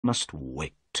must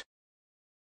wait.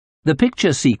 The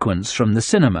picture sequence from the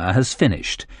cinema has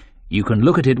finished. You can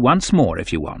look at it once more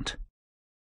if you want.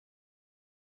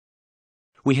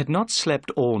 We had not slept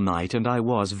all night and I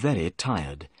was very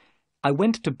tired. I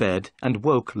went to bed and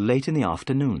woke late in the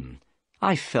afternoon.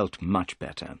 I felt much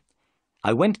better.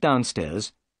 I went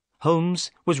downstairs. Holmes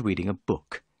was reading a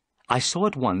book. I saw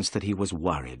at once that he was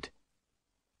worried.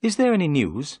 "Is there any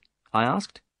news?" I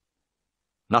asked.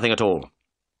 "Nothing at all.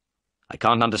 I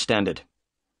can't understand it.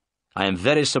 I am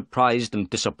very surprised and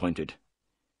disappointed.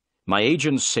 My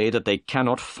agents say that they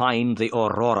cannot find the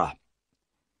Aurora."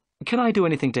 "Can I do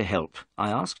anything to help?"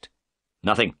 I asked.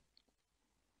 "Nothing."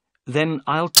 "Then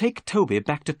I'll take Toby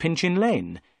back to Pinchin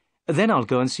Lane. Then I'll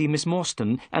go and see Miss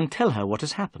Morstan and tell her what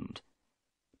has happened."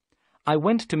 I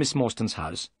went to Miss Morstan's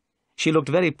house. She looked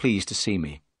very pleased to see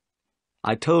me.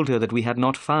 I told her that we had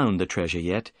not found the treasure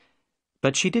yet,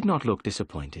 but she did not look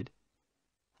disappointed.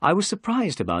 I was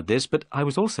surprised about this, but I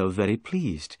was also very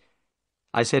pleased.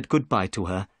 I said good-bye to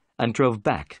her and drove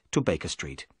back to Baker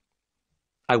Street.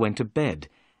 I went to bed,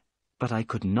 but I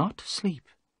could not sleep.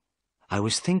 I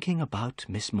was thinking about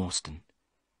Miss Morstan.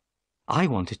 I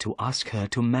wanted to ask her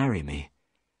to marry me.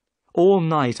 All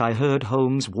night I heard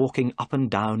Holmes walking up and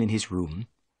down in his room.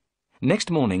 Next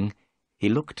morning he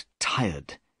looked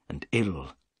tired and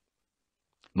ill.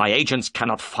 "My agents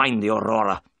cannot find the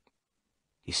Aurora,"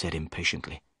 he said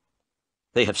impatiently.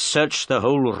 "They have searched the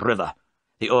whole river.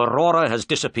 The Aurora has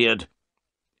disappeared."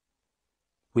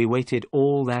 We waited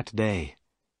all that day,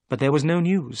 but there was no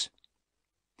news.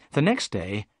 The next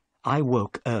day I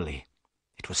woke early.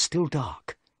 It was still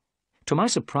dark. To my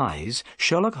surprise,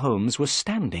 Sherlock Holmes was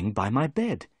standing by my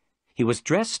bed. He was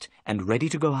dressed and ready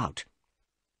to go out.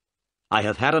 "I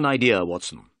have had an idea,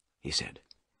 Watson," he said.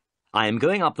 "I am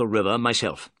going up the river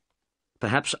myself.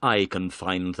 Perhaps I can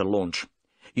find the launch.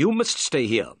 You must stay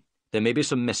here. There may be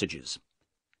some messages."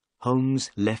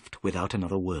 Holmes left without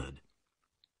another word.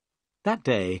 That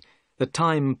day, the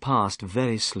time passed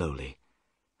very slowly.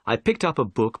 I picked up a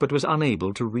book but was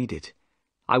unable to read it.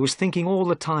 I was thinking all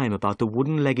the time about the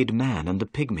wooden-legged man and the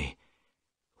pygmy.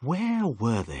 Where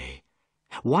were they?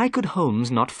 Why could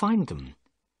Holmes not find them?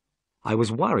 I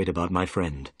was worried about my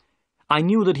friend. I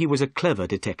knew that he was a clever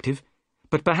detective,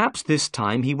 but perhaps this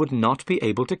time he would not be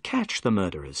able to catch the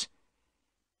murderers.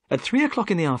 At 3 o'clock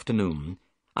in the afternoon,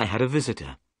 I had a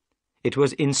visitor. It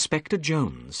was Inspector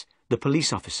Jones, the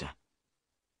police officer.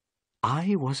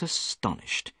 I was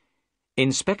astonished.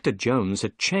 Inspector Jones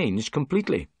had changed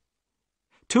completely.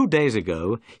 2 days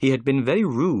ago, he had been very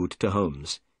rude to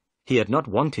Holmes. He had not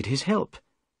wanted his help.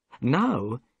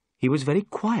 Now, he was very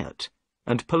quiet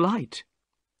and polite.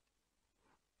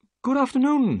 "Good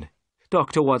afternoon,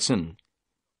 Dr. Watson,"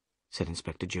 said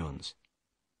Inspector Jones.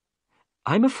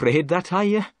 "I'm afraid that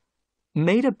I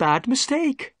made a bad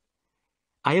mistake.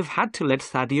 I have had to let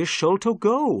Thaddeus Sholto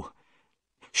go.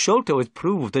 Sholto has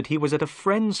proved that he was at a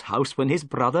friend's house when his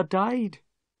brother died."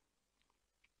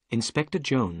 Inspector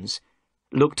Jones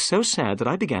looked so sad that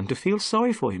I began to feel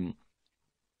sorry for him.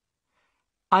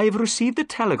 "I've received a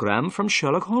telegram from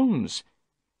Sherlock Holmes,"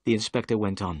 the inspector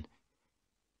went on.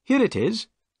 "Here it is."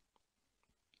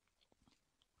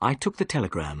 I took the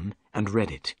telegram and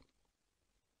read it.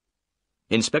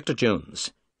 "Inspector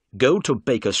Jones, go to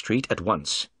Baker Street at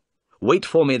once. Wait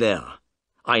for me there.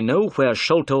 I know where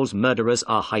Sholto's murderers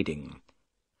are hiding.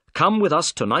 Come with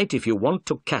us tonight if you want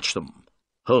to catch them.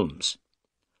 Holmes."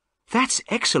 "That's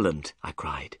excellent," I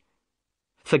cried.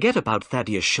 "Forget about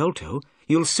Thaddeus Sholto.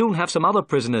 You'll soon have some other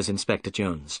prisoners, Inspector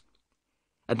Jones."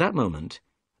 At that moment,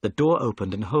 the door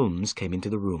opened and Holmes came into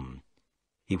the room.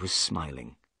 He was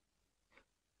smiling.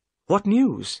 "What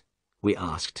news?" we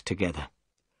asked together.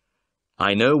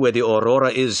 "I know where the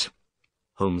Aurora is,"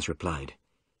 Holmes replied.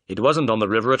 "It wasn't on the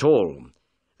river at all.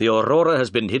 The Aurora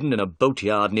has been hidden in a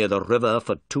boatyard near the river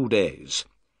for 2 days.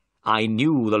 I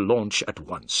knew the launch at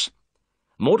once.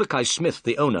 Mordecai Smith,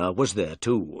 the owner, was there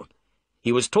too.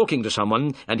 He was talking to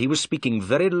someone, and he was speaking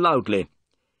very loudly.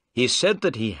 He said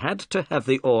that he had to have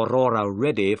the Aurora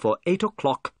ready for 8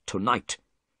 o'clock tonight.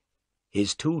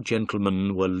 His 2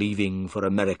 gentlemen were leaving for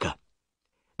America.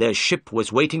 Their ship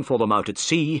was waiting for them out at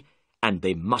sea, and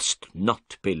they must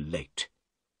not be late.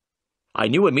 I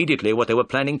knew immediately what they were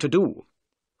planning to do,"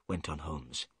 went on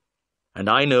Holmes, "and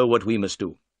I know what we must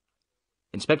do.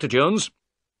 Inspector Jones,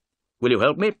 will you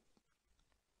help me?"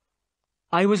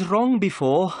 "I was wrong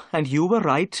before, and you were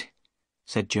right,"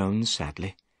 said Jones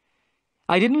sadly.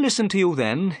 "I didn't listen to you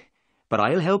then, but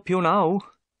I'll help you now."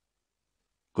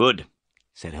 "Good,"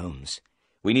 said Holmes.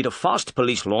 "We need a fast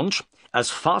police launch,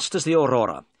 as fast as the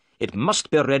Aurora. It must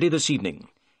be ready this evening,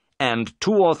 and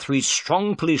 2 or 3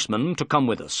 strong policemen to come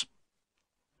with us."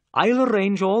 "I'll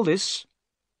arrange all this,"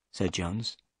 said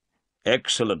Jones.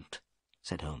 "Excellent,"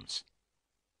 said Holmes.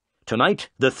 "Tonight,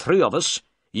 the three of us,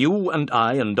 you and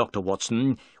I and Dr.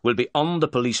 Watson, will be on the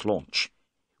police launch.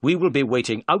 We will be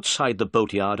waiting outside the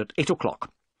boatyard at 8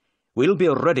 o'clock. We'll be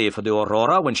ready for the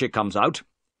Aurora when she comes out.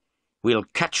 We'll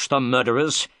catch the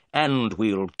murderers, and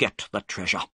we'll get the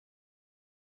treasure."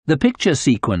 The picture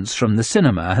sequence from the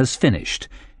cinema has finished.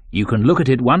 You can look at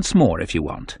it once more if you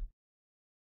want.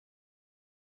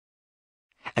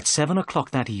 At 7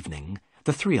 o'clock that evening,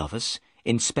 the three of us,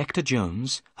 Inspector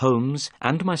Jones, Holmes,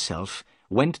 and myself,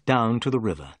 went down to the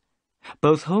river.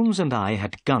 Both Holmes and I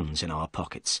had guns in our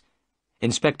pockets.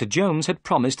 Inspector Jones had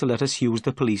promised to let us use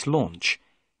the police launch.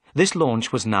 This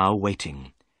launch was now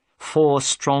waiting. 4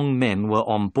 strong men were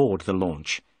on board the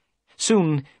launch.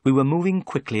 Soon we were moving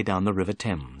quickly down the River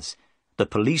Thames. The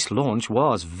police launch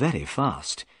was very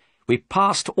fast. We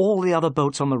passed all the other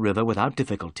boats on the river without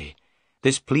difficulty.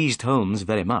 This pleased Holmes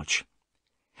very much.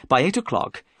 By 8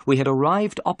 o'clock we had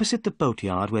arrived opposite the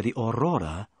boatyard where the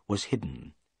Aurora was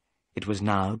hidden. It was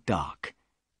now dark.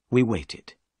 We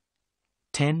waited.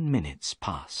 10 minutes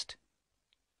passed.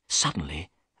 Suddenly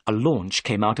a launch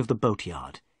came out of the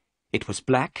boatyard. It was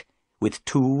black, with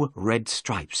 2 red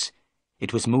stripes.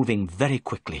 It was moving very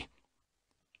quickly.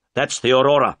 "That's the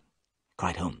Aurora,"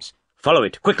 cried Holmes. "Follow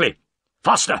it, quickly!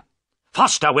 Faster!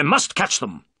 Faster! We must catch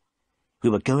them!" We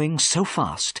were going so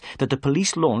fast that the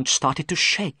police launch started to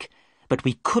shake, but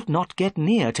we could not get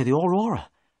near to the Aurora.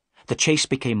 The chase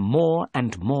became more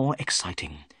and more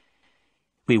exciting.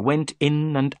 We went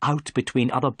in and out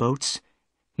between other boats.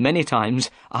 Many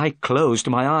times I closed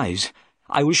my eyes.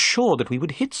 I was sure that we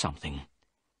would hit something.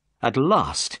 At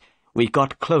last we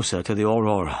got closer to the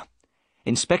Aurora.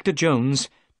 Inspector Jones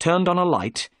turned on a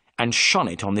light and shone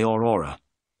it on the Aurora.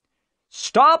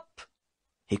 "Stop!"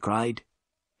 he cried.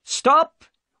 "Stop!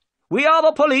 We are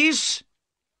the police!"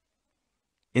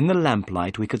 In the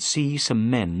lamplight we could see some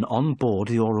men on board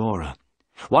the Aurora.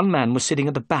 One man was sitting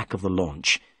at the back of the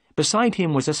launch. Beside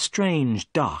him was a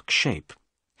strange, dark shape.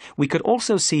 We could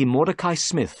also see Mordecai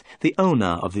Smith, the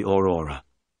owner of the Aurora.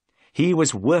 He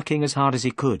was working as hard as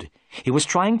he could. He was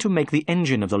trying to make the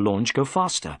engine of the launch go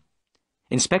faster.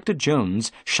 Inspector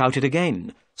Jones shouted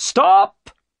again,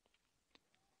 "Stop!"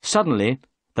 Suddenly,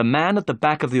 the man at the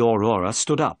back of the Aurora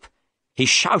stood up. He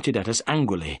shouted at us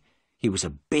angrily. He was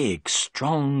a big,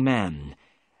 strong man.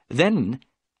 Then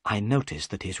I noticed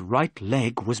that his right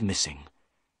leg was missing.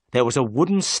 There was a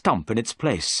wooden stump in its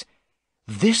place.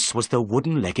 This was the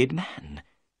wooden-legged man.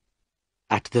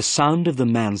 At the sound of the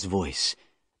man's voice,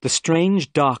 the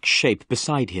strange dark shape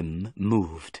beside him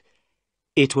moved.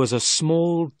 It was a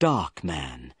small, dark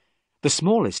man, the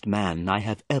smallest man I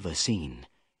have ever seen.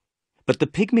 But the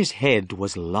pygmy's head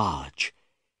was large.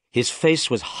 His face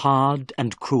was hard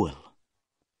and cruel.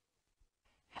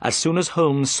 As soon as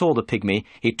Holmes saw the pygmy,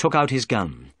 he took out his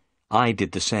gun. I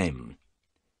did the same.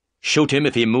 "Shoot him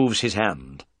if he moves his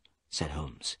hand," said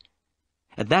Holmes.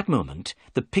 At that moment,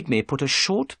 the pygmy put a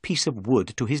short piece of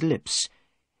wood to his lips.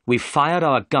 We fired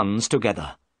our guns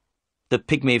together. The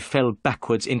pygmy fell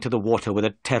backwards into the water with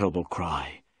a terrible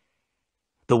cry.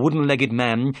 The wooden-legged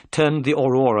man turned the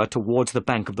Aurora towards the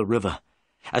bank of the river.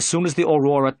 As soon as the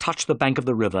Aurora touched the bank of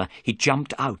the river, he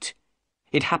jumped out.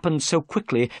 It happened so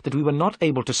quickly that we were not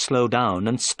able to slow down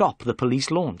and stop the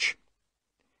police launch.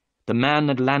 The man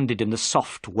had landed in the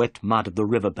soft, wet mud of the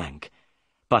river bank,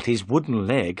 but his wooden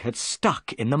leg had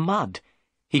stuck in the mud.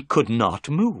 He could not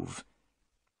move.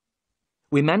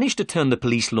 We managed to turn the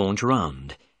police launch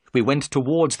round. We went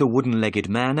towards the wooden-legged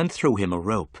man and threw him a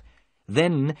rope.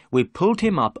 Then we pulled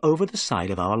him up over the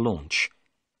side of our launch.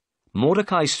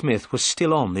 Mordecai Smith was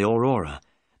still on the Aurora,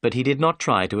 but he did not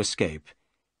try to escape.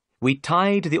 We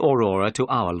tied the Aurora to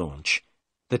our launch.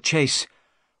 The chase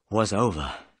was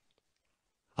over.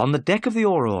 On the deck of the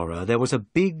Aurora there was a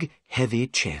big, heavy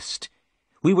chest.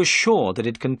 We were sure that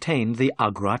it contained the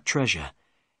Agra treasure.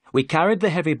 We carried the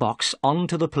heavy box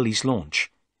onto the police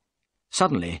launch.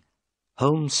 Suddenly,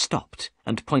 Holmes stopped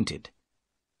and pointed.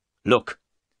 "Look,"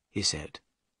 he said.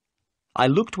 I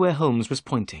looked where Holmes was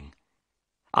pointing.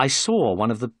 I saw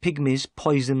one of the pygmy's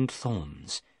poisoned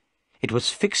thorns. It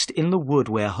was fixed in the wood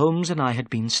where Holmes and I had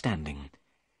been standing.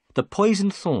 The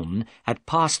poisoned thorn had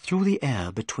passed through the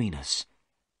air between us.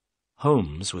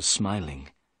 Holmes was smiling,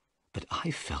 but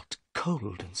I felt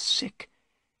cold and sick.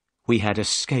 We had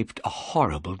escaped a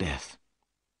horrible death.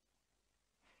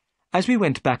 As we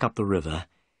went back up the river,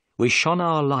 we shone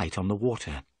our light on the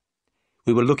water.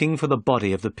 We were looking for the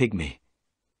body of the pygmy,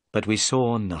 but we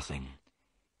saw nothing.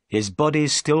 His body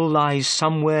still lies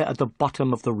somewhere at the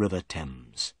bottom of the River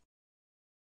Thames.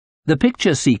 The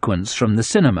picture sequence from the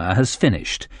cinema has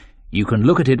finished. You can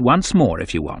look at it once more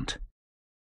if you want.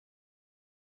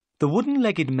 The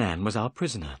wooden-legged man was our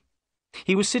prisoner.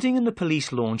 He was sitting in the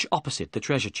police launch opposite the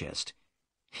treasure chest.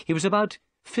 He was about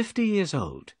 50 years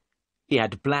old. He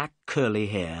had black curly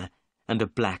hair and a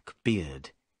black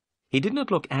beard. He did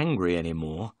not look angry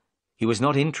anymore. He was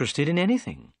not interested in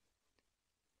anything.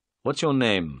 "What's your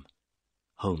name?"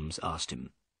 Holmes asked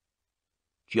him.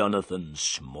 "Jonathan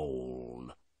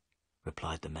Small,"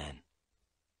 replied the man.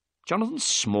 "Jonathan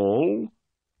Small?"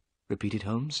 repeated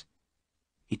Holmes.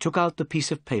 He took out the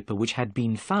piece of paper which had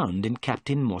been found in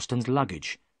Captain Morstan's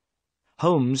luggage.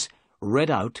 Holmes read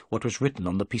out what was written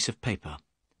on the piece of paper.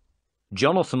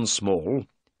 "Jonathan Small,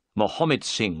 Mohammed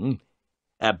Singh,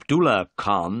 Abdullah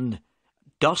Khan,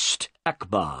 Dost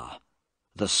Akbar,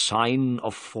 the Sign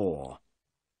of Four."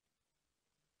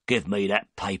 "Give me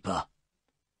that paper,"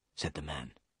 said the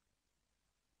man.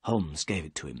 Holmes gave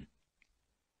it to him.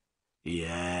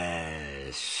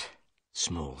 "Yes,"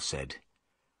 Small said.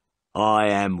 "I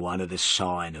am one of the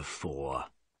Sign of Four.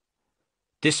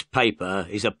 This paper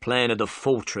is a plan of the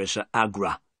fortress at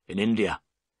Agra in India.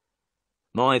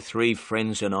 My 3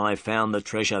 friends and I found the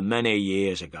treasure many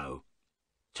years ago.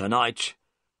 Tonight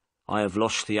I have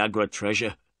lost the Agra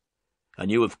treasure,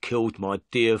 and you have killed my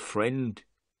dear friend,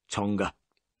 Tonga.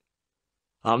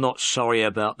 I'm not sorry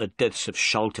about the deaths of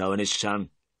Sholto and his son.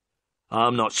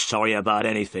 I'm not sorry about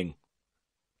anything.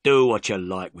 Do what you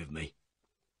like with me."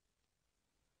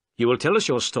 "You will tell us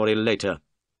your story later,"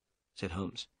 said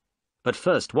Holmes. "But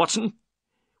first, Watson,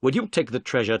 would you take the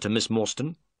treasure to Miss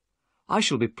Morstan?" "I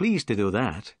shall be pleased to do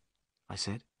that," I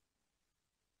said.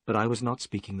 But I was not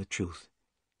speaking the truth.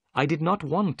 I did not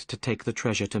want to take the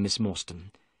treasure to Miss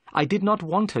Morstan. I did not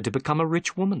want her to become a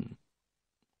rich woman.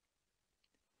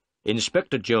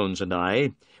 "Inspector Jones and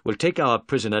I will take our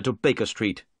prisoner to Baker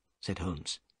Street," said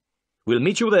Holmes. "We'll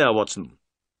meet you there, Watson."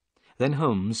 Then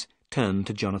Holmes turned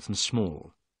to Jonathan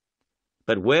Small.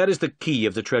 "But where is the key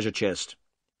of the treasure chest?"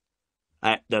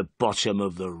 "At the bottom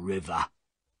of the river,"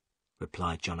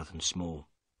 replied Jonathan Small.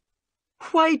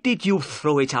 "Why did you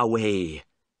throw it away?"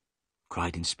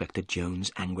 cried Inspector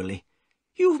Jones angrily.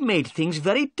 "You've made things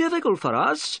very difficult for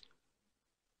us."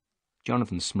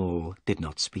 Jonathan Small did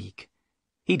not speak.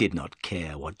 He did not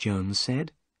care what Jones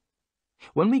said.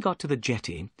 When we got to the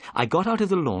jetty, I got out of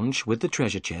the launch with the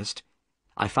treasure chest.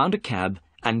 I found a cab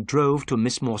and drove to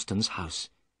Miss Morstan's house.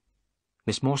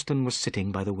 Miss Morstan was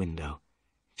sitting by the window.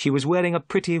 She was wearing a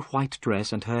pretty white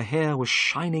dress, and her hair was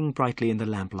shining brightly in the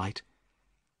lamplight.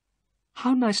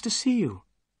 "How nice to see you,"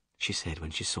 she said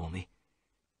when she saw me.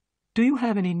 "Do you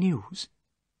have any news?"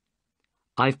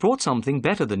 "I've brought something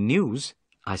better than news,"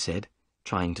 I said,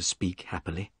 trying to speak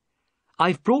happily.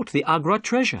 "I've brought the Agra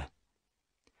treasure."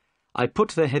 I put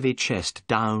the heavy chest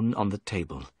down on the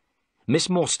table. Miss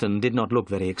Morstan did not look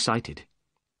very excited.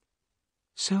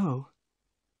 "So,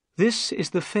 this is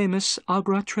the famous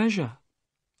Agra treasure,"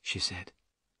 she said.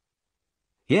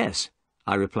 "Yes,"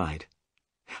 I replied.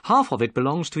 "Half of it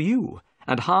belongs to you,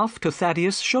 and half to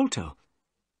Thaddeus Sholto.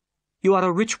 You are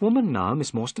a rich woman now,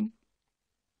 Miss Morstan."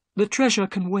 "The treasure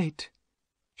can wait,"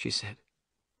 she said.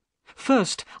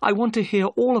 "First, I want to hear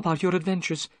all about your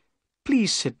adventures.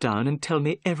 Please sit down and tell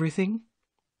me everything."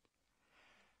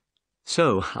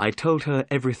 So I told her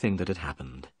everything that had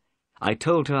happened. I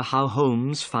told her how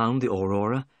Holmes found the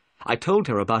Aurora. I told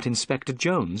her about Inspector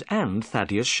Jones and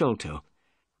Thaddeus Sholto.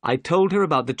 I told her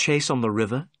about the chase on the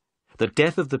river, the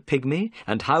death of the pygmy,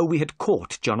 and how we had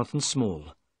caught Jonathan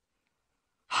Small.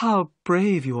 "How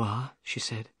brave you are," she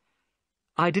said.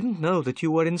 "I didn't know that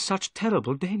you were in such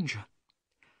terrible danger."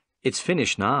 "It's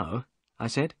finished now," I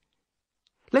said.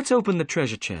 "Let's open the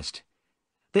treasure chest.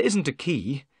 There isn't a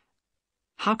key.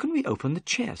 How can we open the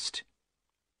chest?"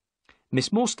 Miss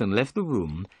Morstan left the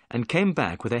room and came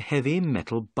back with a heavy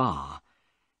metal bar.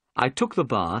 I took the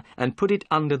bar and put it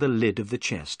under the lid of the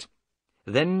chest.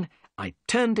 Then I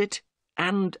turned it,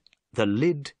 and the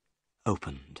lid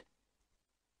opened.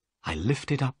 I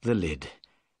lifted up the lid.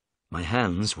 My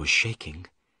hands were shaking.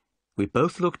 We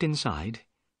both looked inside.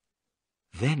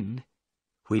 Then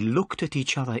we looked at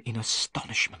each other in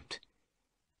astonishment.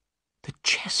 The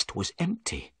chest was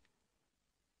empty.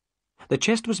 The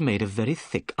chest was made of very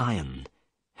thick iron.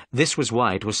 This was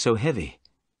why it was so heavy.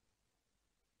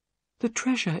 "The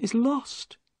treasure is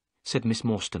lost," said Miss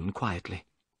Morstan quietly.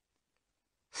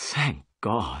 "Thank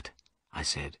God," I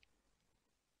said.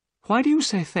 "Why do you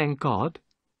say thank God?"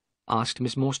 asked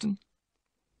Miss Morstan.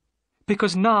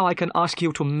 "Because now I can ask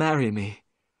you to marry me,"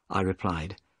 I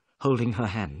replied, holding her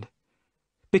hand.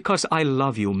 "Because I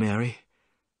love you, Mary.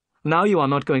 Now you are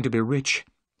not going to be rich,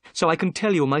 so I can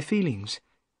tell you my feelings.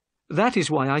 That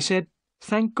is why I said,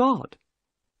 thank God.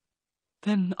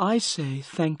 Then I say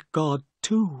thank God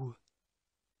too,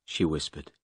 she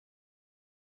whispered.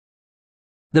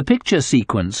 The picture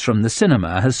sequence from the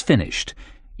cinema has finished.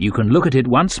 You can look at it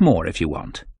once more if you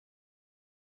want.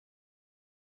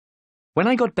 When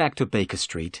I got back to Baker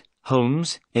Street,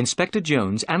 Holmes, Inspector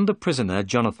Jones, and the prisoner,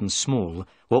 Jonathan Small,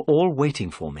 were all waiting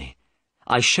for me.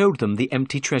 I showed them the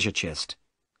empty treasure chest.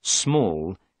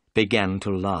 Small began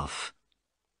to laugh.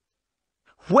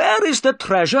 "Where is the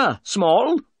treasure,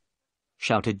 Small?"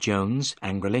 shouted Jones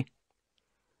angrily.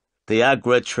 "The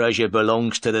Agra treasure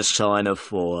belongs to the Sign of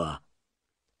Four,"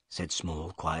 said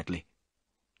Small quietly.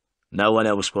 "No one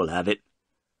else will have it.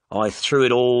 I threw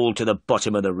it all to the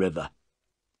bottom of the river."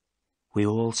 We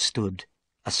all stood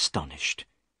astonished.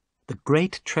 The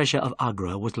great treasure of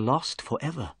Agra was lost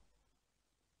forever.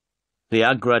 "The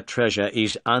Agra treasure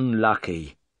is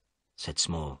unlucky," said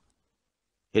Small.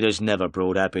 "It has never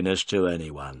brought happiness to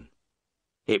anyone.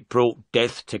 It brought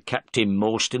death to Captain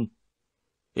Morstan.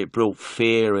 It brought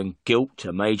fear and guilt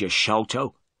to Major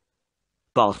Sholto.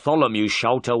 Bartholomew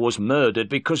Sholto was murdered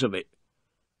because of it.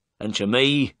 And to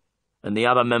me and the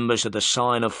other members of the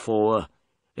Sign of Four,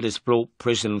 it has brought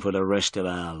prison for the rest of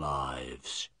our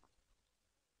lives."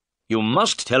 "You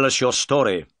must tell us your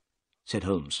story," said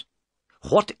Holmes.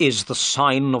 "What is the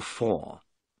Sign of Four?"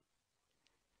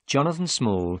 Jonathan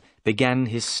Small began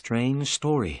his strange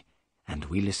story, and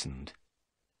we listened.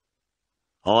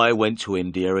 "I went to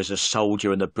India as a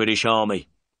soldier in the British Army,"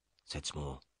 said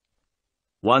Small.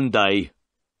 "One day,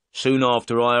 soon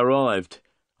after I arrived,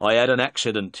 I had an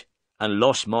accident and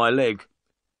lost my leg.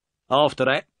 After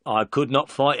that, I could not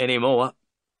fight any more.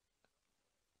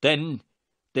 Then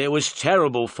there was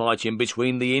terrible fighting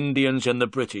between the Indians and the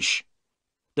British.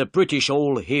 The British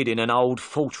all hid in an old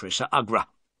fortress at Agra.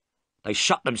 They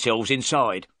shut themselves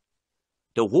inside.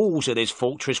 The walls of this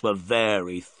fortress were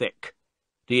very thick.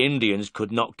 The Indians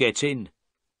could not get in.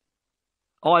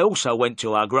 I also went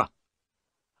to Agra.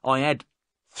 I had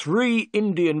 3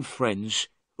 Indian friends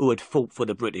who had fought for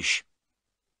the British.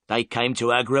 They came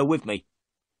to Agra with me.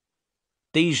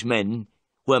 These men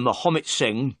were Muhammad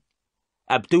Singh,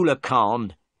 Abdullah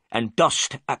Khan, and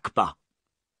Dost Akbar.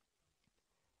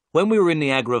 When we were in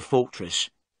the Agra fortress,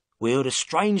 we heard a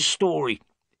strange story.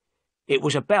 It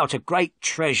was about a great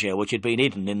treasure which had been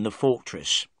hidden in the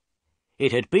fortress.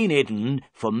 It had been hidden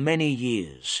for many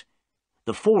years.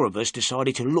 The 4 of us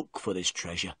decided to look for this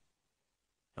treasure.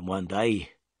 And one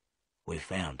day, we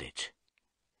found it.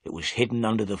 It was hidden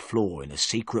under the floor in a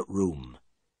secret room.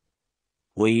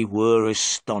 We were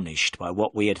astonished by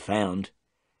what we had found.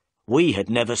 We had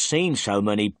never seen so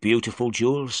many beautiful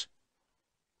jewels.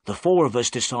 The 4 of us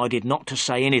decided not to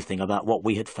say anything about what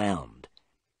we had found.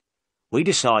 We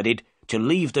decided to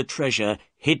leave the treasure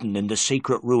hidden in the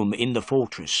secret room in the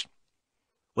fortress.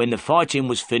 When the fighting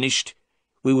was finished,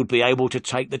 we would be able to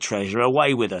take the treasure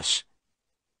away with us.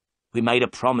 We made a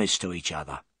promise to each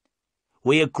other.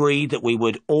 We agreed that we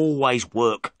would always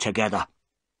work together.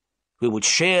 We would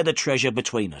share the treasure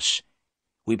between us.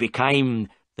 We became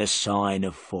the Sign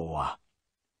of Four.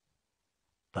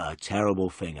 But a terrible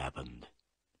thing happened.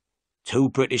 2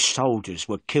 British soldiers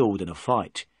were killed in a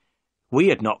fight. We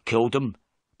had not killed them,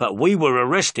 but we were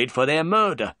arrested for their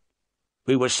murder.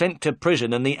 We were sent to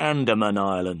prison in the Andaman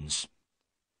Islands.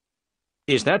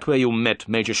 "Is that where you met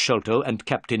Major Sholto and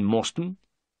Captain Morstan?"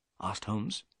 asked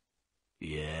Holmes.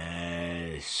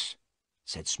 "Yes,"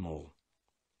 said Small.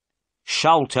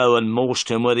 "Sholto and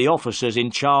Morstan were the officers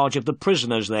in charge of the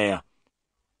prisoners there.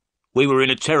 We were in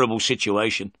a terrible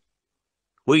situation.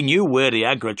 We knew where the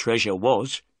Agra treasure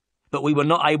was, but we were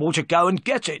not able to go and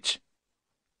get it.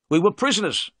 We were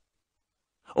prisoners.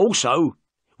 Also,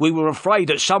 we were afraid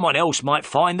that someone else might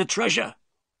find the treasure.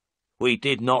 We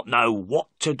did not know what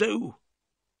to do.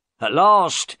 At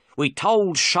last, we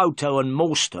told Sholto and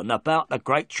Morstan about the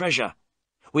great treasure.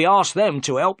 We asked them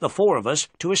to help the 4 of us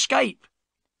to escape.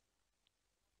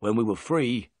 When we were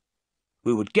free,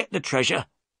 we would get the treasure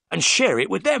and share it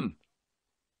with them.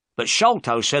 But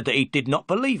Sholto said that he did not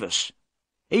believe us.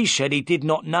 He said he did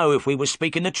not know if we were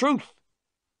speaking the truth.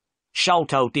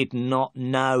 Sholto did not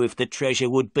know if the treasure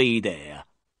would be there.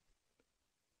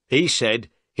 He said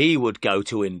he would go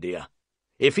to India.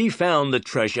 If he found the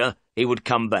treasure, he would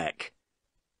come back.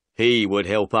 He would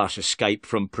help us escape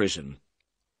from prison.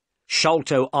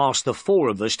 Sholto asked the 4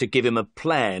 of us to give him a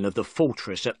plan of the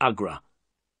fortress at Agra.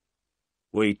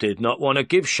 We did not want to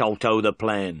give Sholto the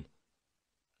plan.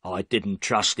 I didn't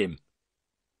trust him.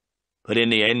 But in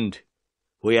the end,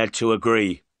 we had to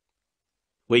agree.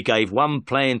 We gave one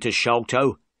plan to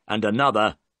Sholto and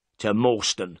another to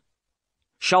Morstan.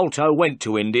 Sholto went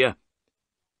to India.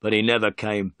 but he never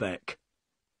came back.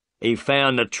 He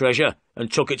found the treasure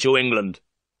and took it to England.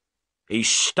 He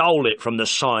stole it from the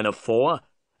Sign of Four,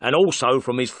 and also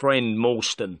from his friend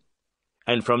Morstan.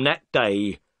 And from that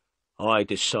day, I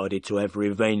decided to have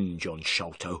revenge on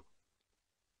Sholto."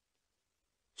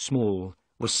 Small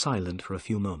was silent for a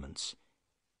few moments.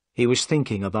 He was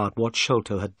thinking about what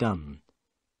Sholto had done.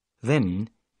 Then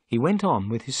he went on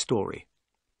with his story.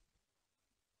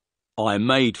 "I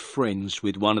made friends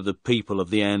with one of the people of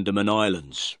the Andaman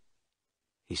Islands,"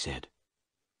 he said.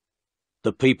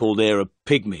 "The people there are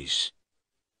pygmies.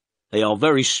 They are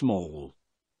very small,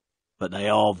 but they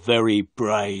are very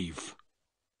brave.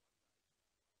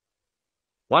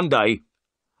 One day,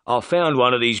 I found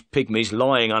one of these pygmies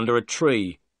lying under a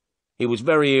tree. He was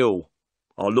very ill.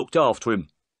 I looked after him.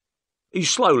 He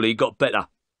slowly got better.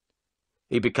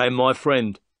 He became my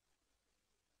friend.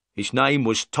 His name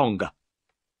was Tonga.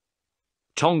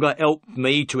 Tonga helped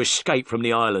me to escape from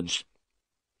the islands.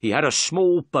 He had a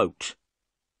small boat.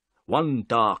 One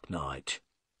dark night,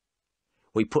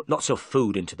 we put lots of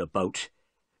food into the boat,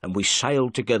 and we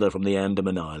sailed together from the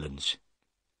Andaman Islands."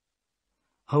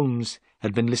 Holmes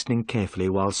had been listening carefully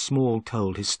while Small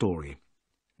told his story.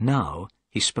 Now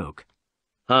he spoke.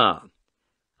 "Ah,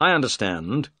 I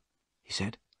understand," he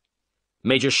said.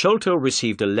 "Major Sholto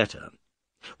received a letter.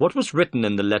 What was written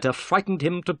in the letter frightened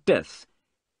him to death.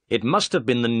 It must have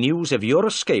been the news of your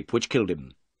escape which killed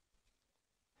him."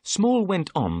 Small went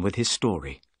on with his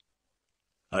story.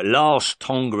 "At last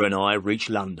Tonga and I reached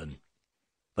London,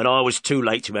 but I was too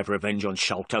late to have revenge on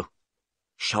Sholto.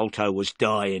 Sholto was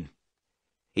dying.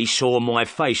 He saw my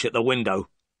face at the window.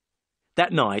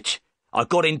 That night I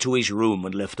got into his room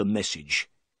and left a message.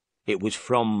 It was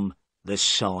from the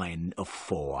Sign of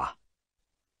Four.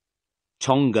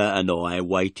 Tonga and I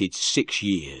waited 6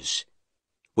 years.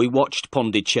 We watched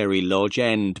Pondicherry Lodge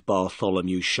and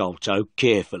Bartholomew Sholto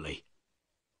carefully.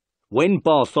 When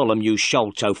Bartholomew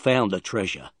Sholto found the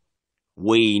treasure,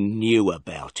 we knew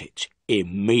about it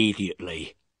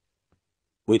immediately.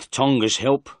 With Tonga's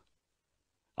help,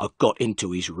 I got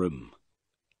into his room.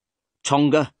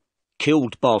 Tonga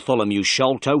killed Bartholomew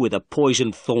Sholto with a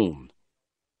poisoned thorn.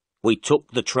 We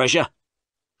took the treasure,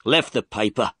 left the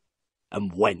paper,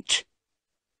 and went.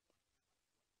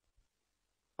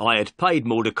 I had paid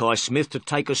Mordecai Smith to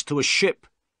take us to a ship.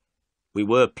 We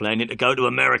were planning to go to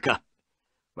America.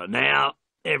 But now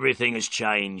everything has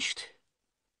changed.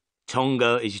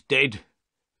 Tonga is dead,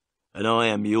 and I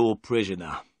am your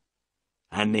prisoner.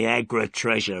 And the Agra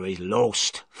treasure is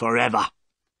lost forever."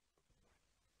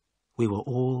 We were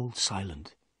all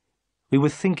silent. We were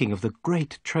thinking of the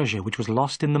great treasure which was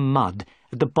lost in the mud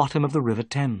at the bottom of the River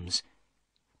Thames.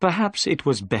 Perhaps it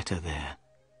was better there.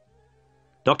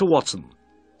 "Dr. Watson,"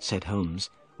 said Holmes,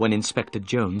 when Inspector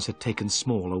Jones had taken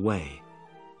Small away.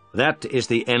 "That is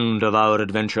the end of our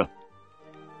adventure."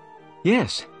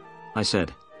 "Yes," I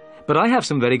said, "but I have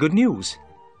some very good news.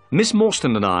 Miss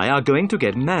Morstan and I are going to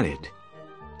get married."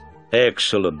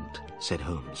 "Excellent," said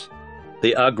Holmes.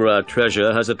 "The Agra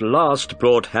treasure has at last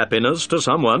brought happiness to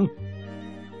someone."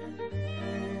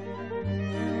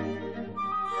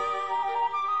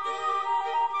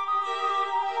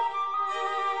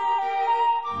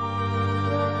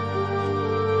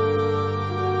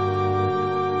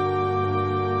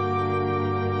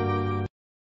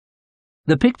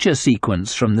 The picture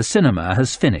sequence from the cinema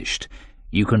has finished.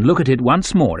 You can look at it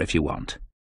once more if you want.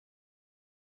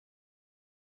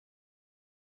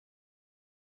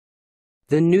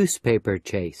 The newspaper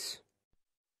chase.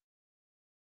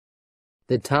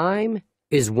 The time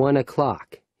is 1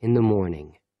 o'clock in the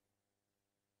morning.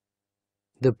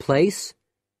 The place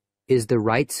is the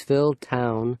Wrightsville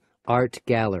Town Art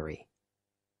Gallery.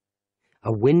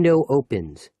 A window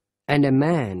opens and a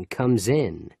man comes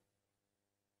in.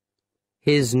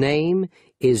 His name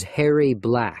is Harry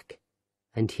Black,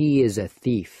 and he is a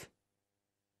thief.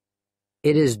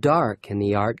 It is dark in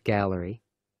the art gallery,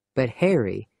 but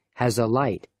Harry has a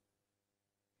light.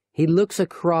 He looks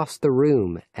across the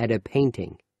room at a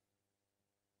painting.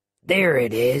 "There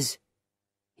it is,"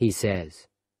 he says.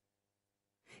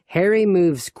 Harry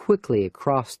moves quickly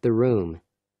across the room.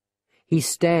 He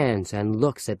stands and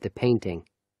looks at the painting.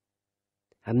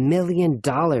 $1 million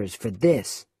for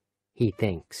this, he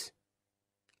thinks.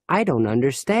 I don't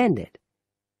understand it.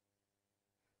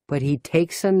 But he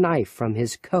takes a knife from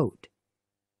his coat.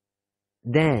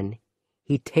 Then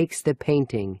he takes the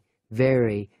painting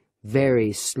very,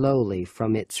 very slowly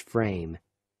from its frame.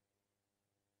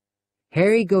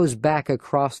 Harry goes back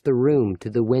across the room to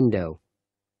the window,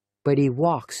 but he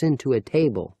walks into a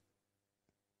table.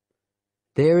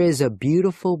 There is a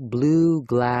beautiful blue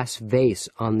glass vase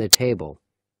on the table.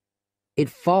 It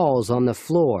falls on the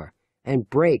floor and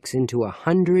breaks into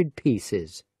 100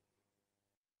 pieces.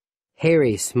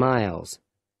 Harry smiles.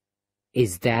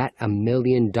 Is that $1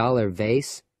 million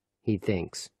vase? He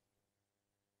thinks.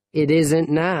 It isn't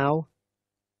now.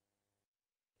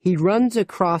 He runs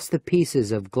across the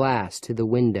pieces of glass to the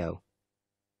window.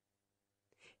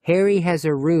 Harry has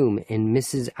a room in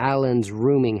Mrs. Allen's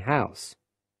rooming house.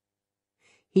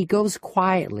 He goes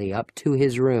quietly up to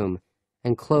his room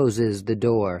and closes the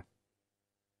door.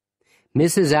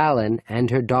 Mrs. Allen and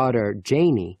her daughter,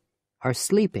 Janie, are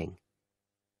sleeping.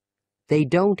 They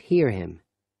don't hear him.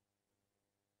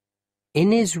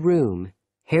 In his room,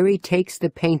 Harry takes the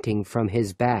painting from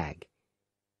his bag.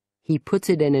 He puts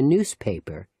it in a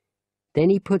newspaper. Then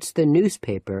he puts the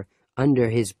newspaper under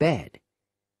his bed.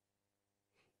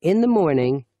 In the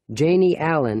morning, Janie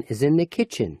Allen is in the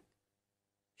kitchen.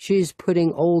 She's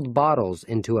putting old bottles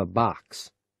into a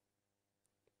box.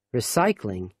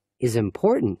 Recycling is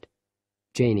important,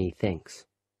 Janie thinks.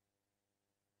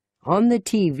 On the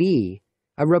TV,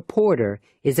 a reporter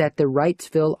is at the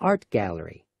Wrightsville Art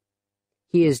Gallery.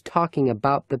 He is talking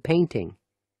about the painting.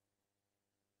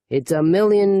 It's $1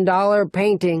 million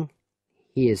painting,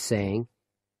 he is saying.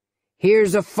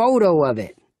 Here's a photo of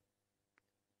it.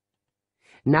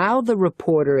 Now the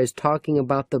reporter is talking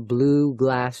about the blue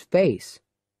glass vase.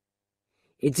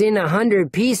 It's in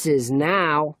 100 pieces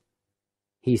now,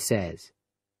 he says.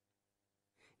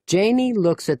 Janie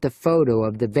looks at the photo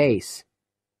of the vase.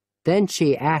 Then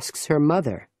she asks her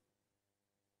mother,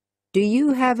 "Do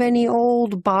you have any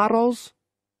old bottles?"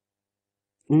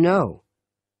 "No,"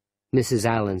 Mrs.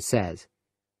 Allen says.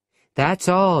 "That's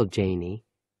all, Janie.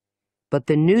 But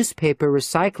the newspaper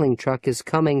recycling truck is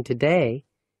coming today."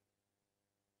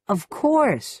 "Of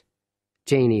course,"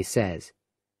 Janie says.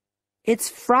 "It's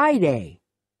Friday."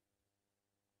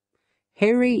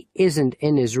 Harry isn't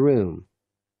in his room.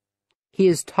 He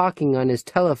is talking on his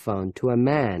telephone to a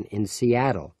man in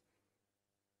Seattle.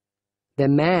 The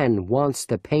man wants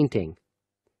the painting,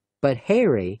 but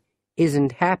Harry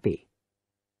isn't happy.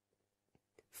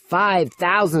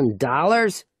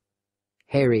 $5,000?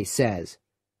 Harry says.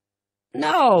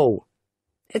 No,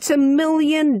 it's $1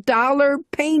 million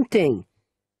painting.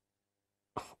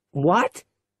 What?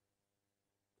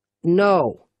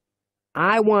 No,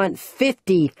 I want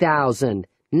 50,000,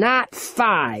 not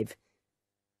 5.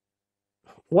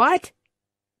 What?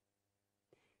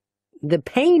 The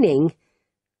painting?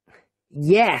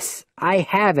 Yes, I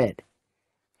have it.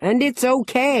 And it's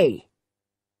okay.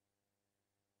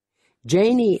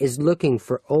 Janie is looking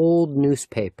for old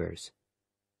newspapers.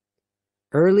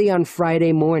 Early on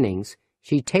Friday mornings,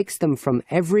 she takes them from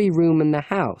every room in the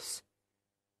house.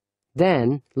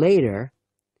 Then, later,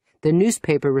 the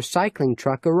newspaper recycling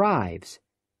truck arrives.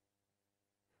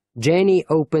 Janie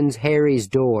opens Harry's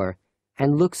door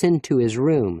and looks into his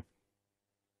room.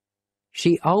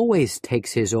 She always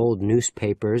takes his old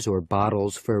newspapers or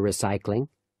bottles for recycling.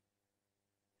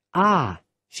 Ah,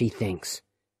 she thinks,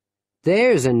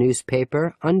 there's a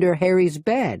newspaper under Harry's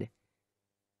bed.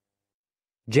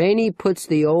 Janie puts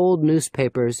the old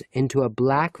newspapers into a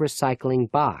black recycling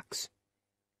box.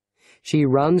 She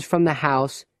runs from the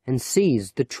house and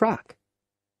sees the truck.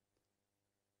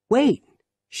 Wait,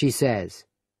 she says,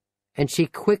 and she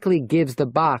quickly gives the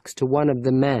box to one of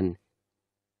the men.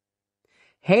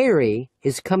 Harry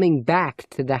is coming back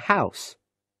to the house.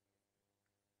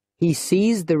 He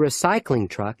sees the recycling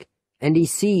truck and he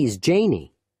sees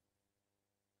Janie.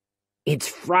 It's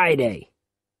Friday,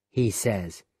 he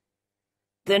says.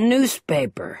 The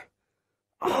newspaper.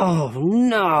 Oh,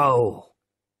 no.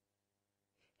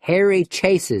 Harry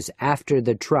chases after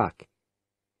the truck.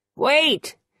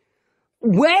 Wait!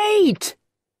 Wait!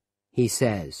 He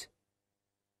says.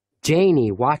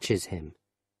 Janie watches him.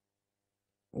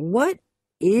 What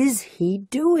is he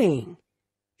doing?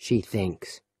 She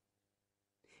thinks.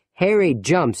 Harry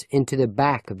jumps into the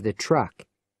back of the truck.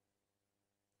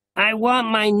 I want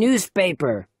my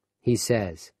newspaper, he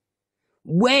says.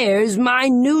 Where's my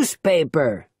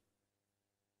newspaper?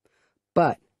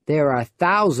 But there are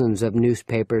thousands of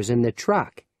newspapers in the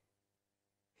truck.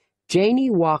 Janie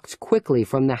walks quickly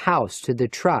from the house to the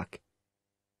truck.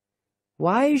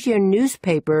 Why is your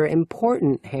newspaper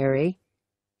important, Harry?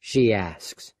 She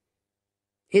asks.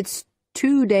 It's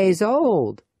 2 days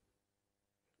old.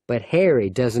 But Harry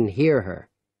doesn't hear her.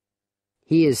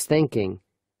 He is thinking,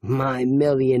 my $1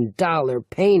 million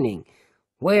painting,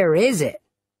 where is it?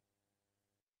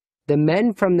 The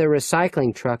men from the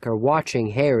recycling truck are watching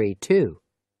Harry, too.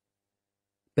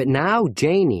 But now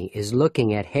Janie is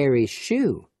looking at Harry's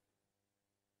shoe.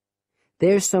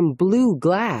 There's some blue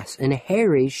glass in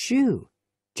Harry's shoe,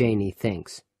 Janie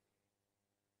thinks.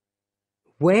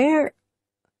 Where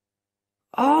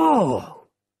Oh!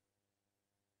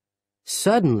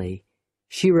 Suddenly,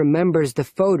 she remembers the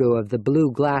photo of the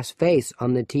blue glass vase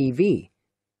on the TV.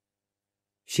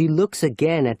 She looks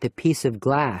again at the piece of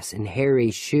glass in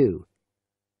Harry's shoe.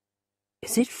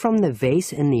 Is it from the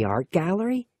vase in the art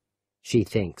gallery? She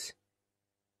thinks.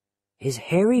 Is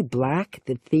Harry Black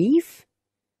the thief?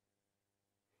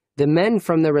 The men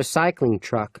from the recycling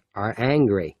truck are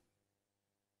angry.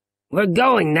 "We're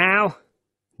going now,"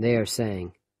 they are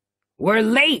saying. "We're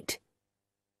late."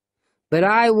 "But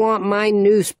I want my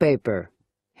newspaper,"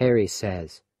 Harry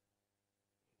says.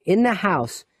 In the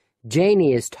house,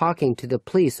 Janie is talking to the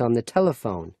police on the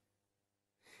telephone.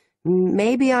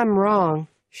 "Maybe I'm wrong,"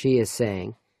 she is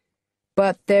saying,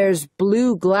 "but there's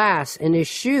blue glass in his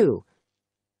shoe."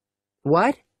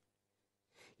 "What?"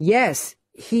 "Yes,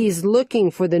 he's looking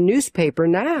for the newspaper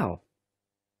now."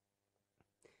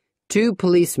 2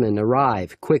 policemen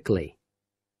arrive quickly.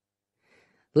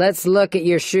 "Let's look at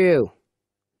your shoe,"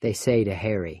 they say to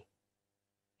Harry.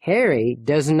 Harry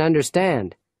doesn't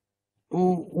understand.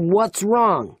 "What's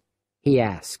wrong?" he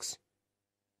asks.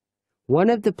 One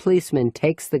of the policemen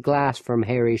takes the glass from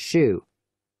Harry's shoe.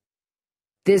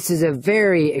 "This is a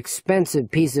very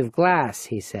expensive piece of glass,"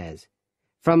 he says,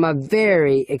 "from a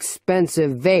very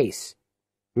expensive vase.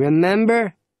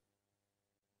 Remember?"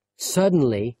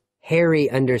 Suddenly, Harry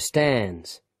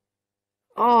understands.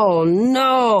 "Oh,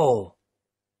 no!"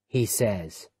 he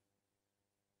says.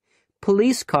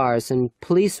 Police cars and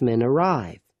policemen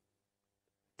arrive.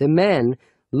 The men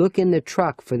look in the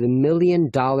truck for the $1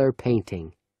 million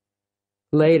painting.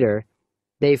 Later,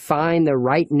 they find the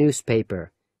right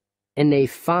newspaper, and they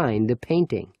find the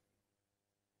painting.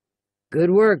 "Good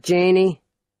work, Janie,"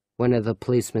 one of the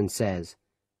policemen says.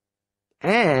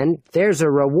 "And there's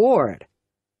a reward."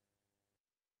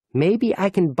 "Maybe I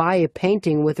can buy a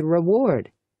painting with a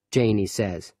reward," Janie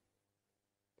says.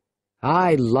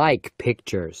 "I like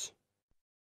pictures."